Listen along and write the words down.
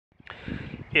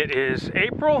It is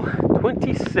April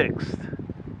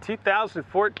 26th,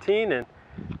 2014, and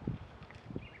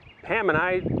Pam and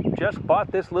I just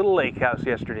bought this little lake house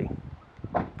yesterday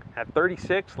at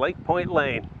 36 Lake Point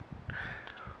Lane.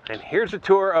 And here's a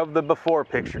tour of the before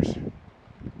pictures.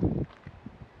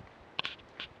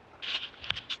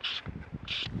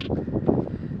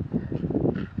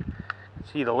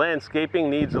 See, the landscaping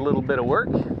needs a little bit of work.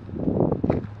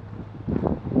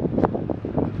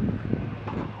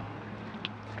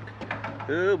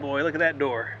 Oh boy, look at that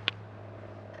door.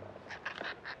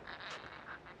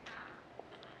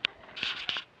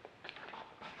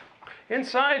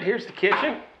 Inside, here's the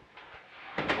kitchen.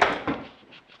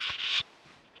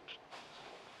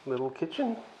 Little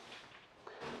kitchen.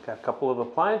 Got a couple of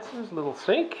appliances, little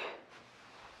sink.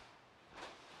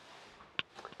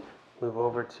 Move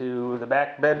over to the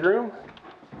back bedroom.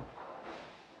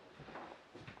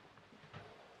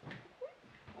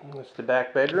 That's the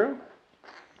back bedroom.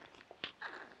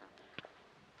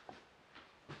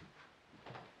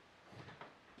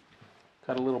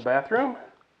 Got a little bathroom.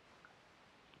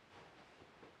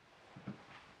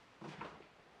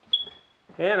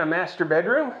 And a master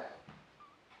bedroom.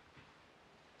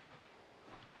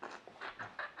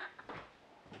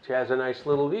 Which has a nice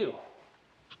little view.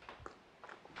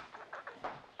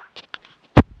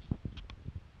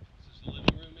 This is the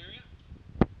living room area.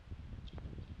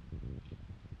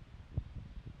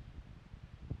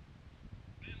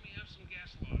 And we have some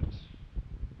gas logs.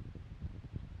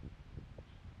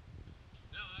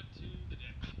 Now on to the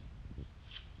deck.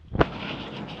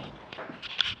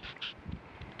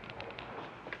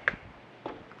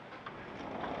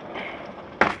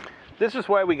 This is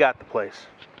why we got the place.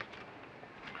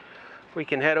 We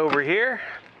can head over here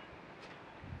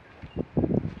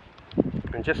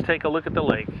and just take a look at the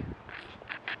lake.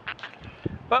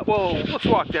 But let's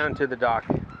walk down to the dock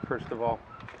first of all.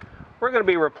 We're going to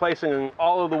be replacing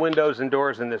all of the windows and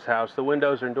doors in this house. The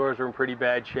windows and doors are in pretty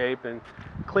bad shape, and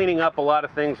cleaning up a lot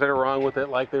of things that are wrong with it,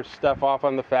 like there's stuff off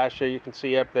on the fascia you can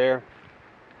see up there.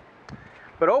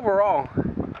 But overall,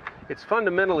 it's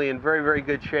fundamentally in very, very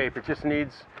good shape. It just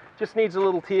needs a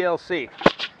little TLC.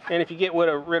 And if you get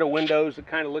rid of windows that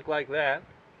kind of look like that,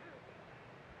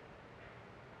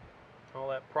 all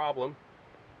that problem,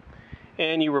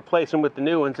 and you replace them with the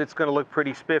new ones, it's going to look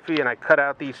pretty spiffy. And I cut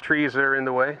out these trees that are in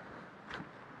the way.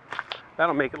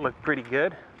 That'll make it look pretty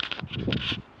good.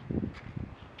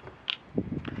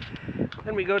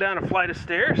 Then we go down a flight of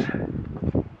stairs.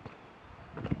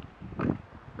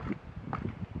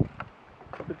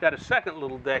 We've got a second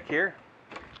little deck here,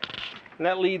 and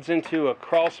that leads into a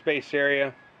crawl space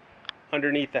area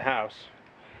underneath the house.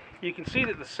 You can see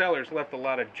that the sellers left a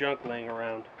lot of junk laying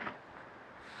around.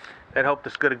 That helped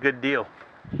us get a good deal.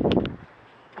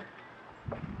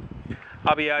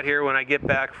 I'll be out here when I get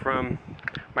back from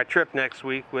my trip next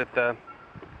week with a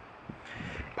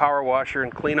power washer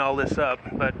and clean all this up.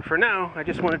 But for now, I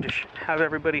just wanted to have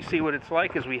everybody see what it's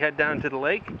like as we head down to the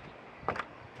lake.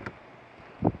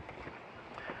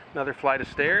 Another flight of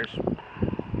stairs.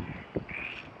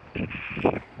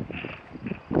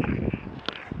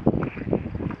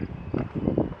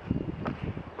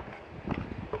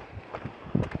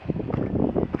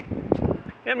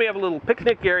 And we have a little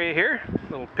picnic area here, a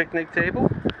little picnic table.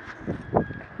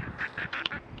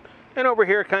 And over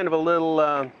here, kind of a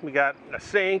little, we got a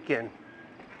sink and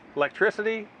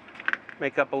electricity,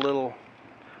 make up a little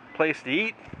place to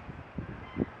eat.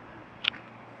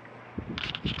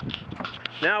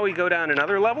 Now we go down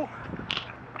another level.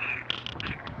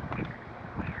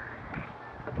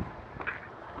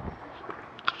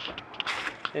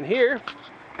 And here,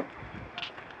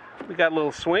 we got a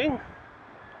little swing.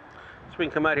 So we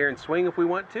can come out here and swing if we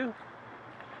want to.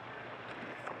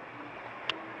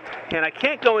 And I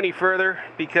can't go any further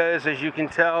because, as you can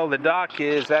tell, the dock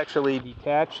is actually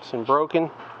detached and broken.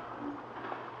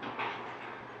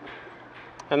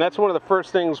 And that's one of the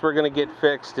first things we're going to get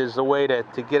fixed, is the way to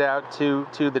get out to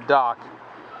the dock.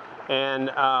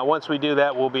 And once we do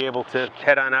that, we'll be able to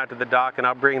head on out to the dock, and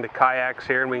I'll bring the kayaks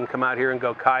here and we can come out here and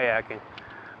go kayaking.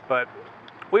 But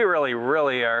we really,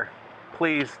 really are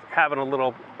pleased having a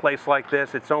little place like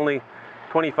this. It's only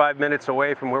 25 minutes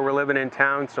away from where we're living in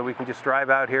town, so we can just drive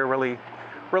out here really,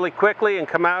 really quickly and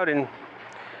come out and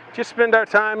just spend our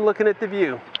time looking at the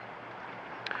view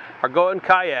or going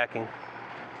kayaking.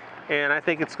 And I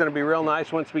think it's going to be real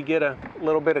nice once we get a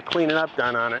little bit of cleaning up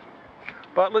done on it.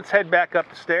 But let's head back up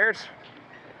the stairs.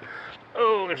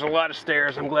 Oh, there's a lot of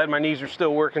stairs. I'm glad my knees are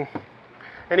still working.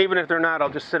 And even if they're not, I'll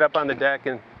just sit up on the deck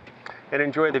and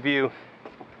enjoy the view.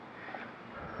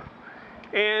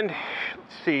 And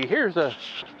let's see, here's a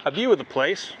view of the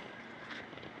place.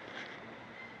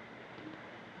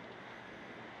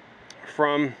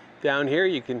 from down here,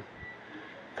 you can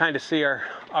kind of see our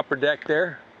upper deck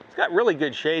there. It's got really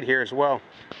good shade here as well.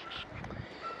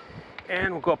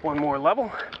 And we'll go up one more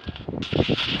level. I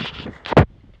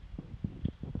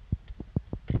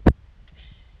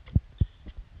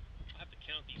have to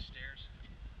count these stairs.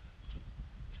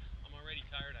 I'm already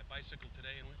tired. I bicycled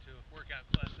today and went to a workout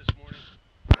class this morning.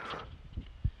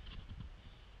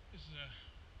 This is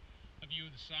a view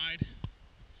of the side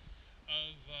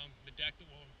of the deck that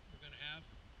we're going to have.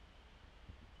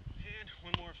 And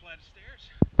one more flight of stairs.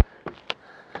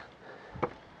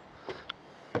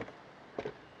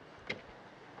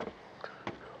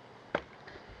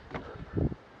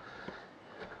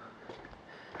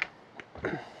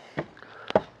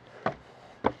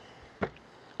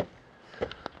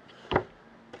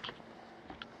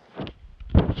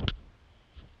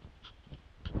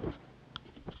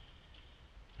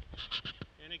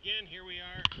 And again, here we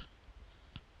are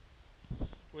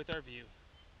with our view.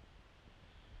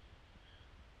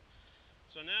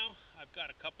 So now I've got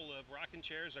a couple of rocking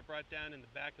chairs I brought down in the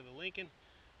back of the Lincoln.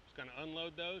 Just going to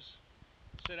unload those,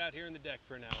 sit out here in the deck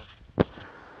for an hour.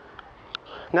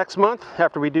 Next month,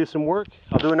 after we do some work,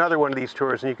 I'll do another one of these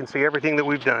tours and you can see everything that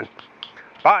we've done.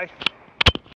 Bye.